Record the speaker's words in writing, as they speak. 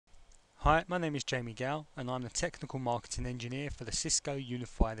Hi, my name is Jamie Gow and I'm the Technical Marketing Engineer for the Cisco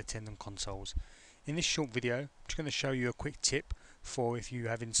Unified Attendant Consoles. In this short video, I'm just going to show you a quick tip for if you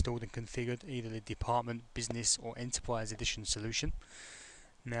have installed and configured either the Department, Business or Enterprise Edition solution.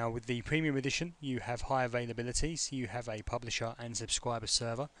 Now with the Premium Edition you have high availability, so you have a publisher and subscriber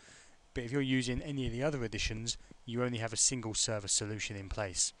server, but if you're using any of the other editions you only have a single server solution in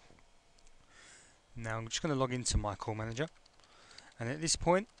place. Now I'm just going to log into my call manager, and at this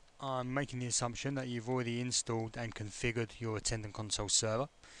point I'm making the assumption that you've already installed and configured your Attendant Console server.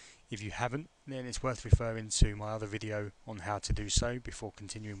 If you haven't, then it's worth referring to my other video on how to do so before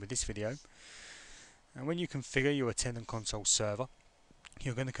continuing with this video. And when you configure your Attendant Console server,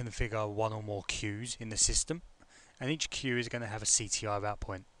 you're going to configure one or more queues in the system, and each queue is going to have a CTI route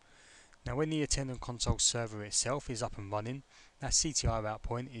point. Now when the Attendant Console server itself is up and running, that CTI route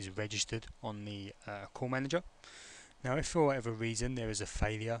point is registered on the call manager. Now if for whatever reason there is a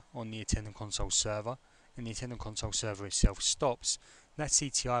failure on the Attendant Console server and the Attendant Console server itself stops, that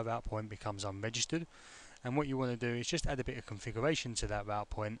CTI route point becomes unregistered, and what you want to do is just add a bit of configuration to that route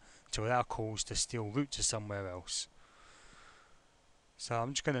point to allow calls to still route to somewhere else. So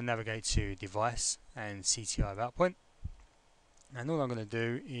I'm just going to navigate to Device and CTI route point, and all I'm going to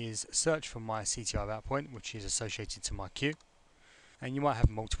do is search for my CTI route point which is associated to my queue, and you might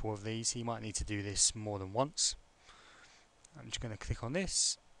have multiple of these, so you might need to do this more than once. I'm just going to click on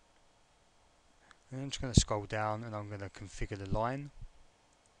this, and I'm just going to scroll down and I'm going to configure the line.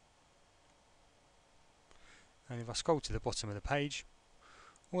 And if I scroll to the bottom of the page,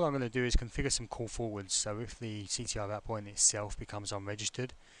 all I'm going to do is configure some call forwards, so if the CTI route point itself becomes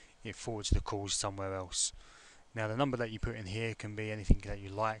unregistered, it forwards the calls somewhere else. Now the number that you put in here can be anything that you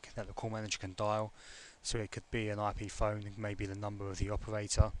like that the call manager can dial, so it could be an IP phone, maybe the number of the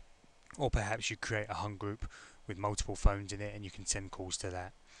operator, or perhaps you create a hung group with multiple phones in it and you can send calls to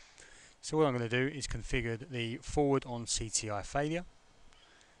that. So what I'm going to do is configure the forward on CTI failure,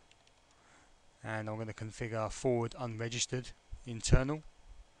 and I'm going to configure forward unregistered internal,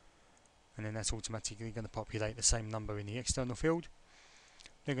 and then that's automatically going to populate the same number in the external field.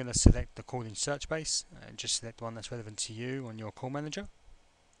 Then going to select the calling search base and just select one that's relevant to you on your call manager,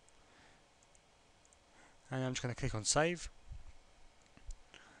 and I'm just going to click on save,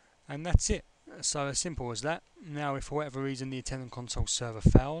 and that's it. So as simple as that. Now if for whatever reason the Attendant Console server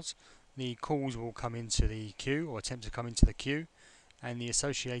fails, the calls will come into the queue or attempt to come into the queue, and the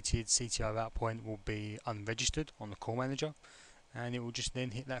associated CTI route point will be unregistered on the call manager, and it will just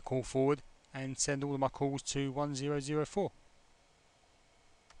then hit that call forward and send all of my calls to 1004.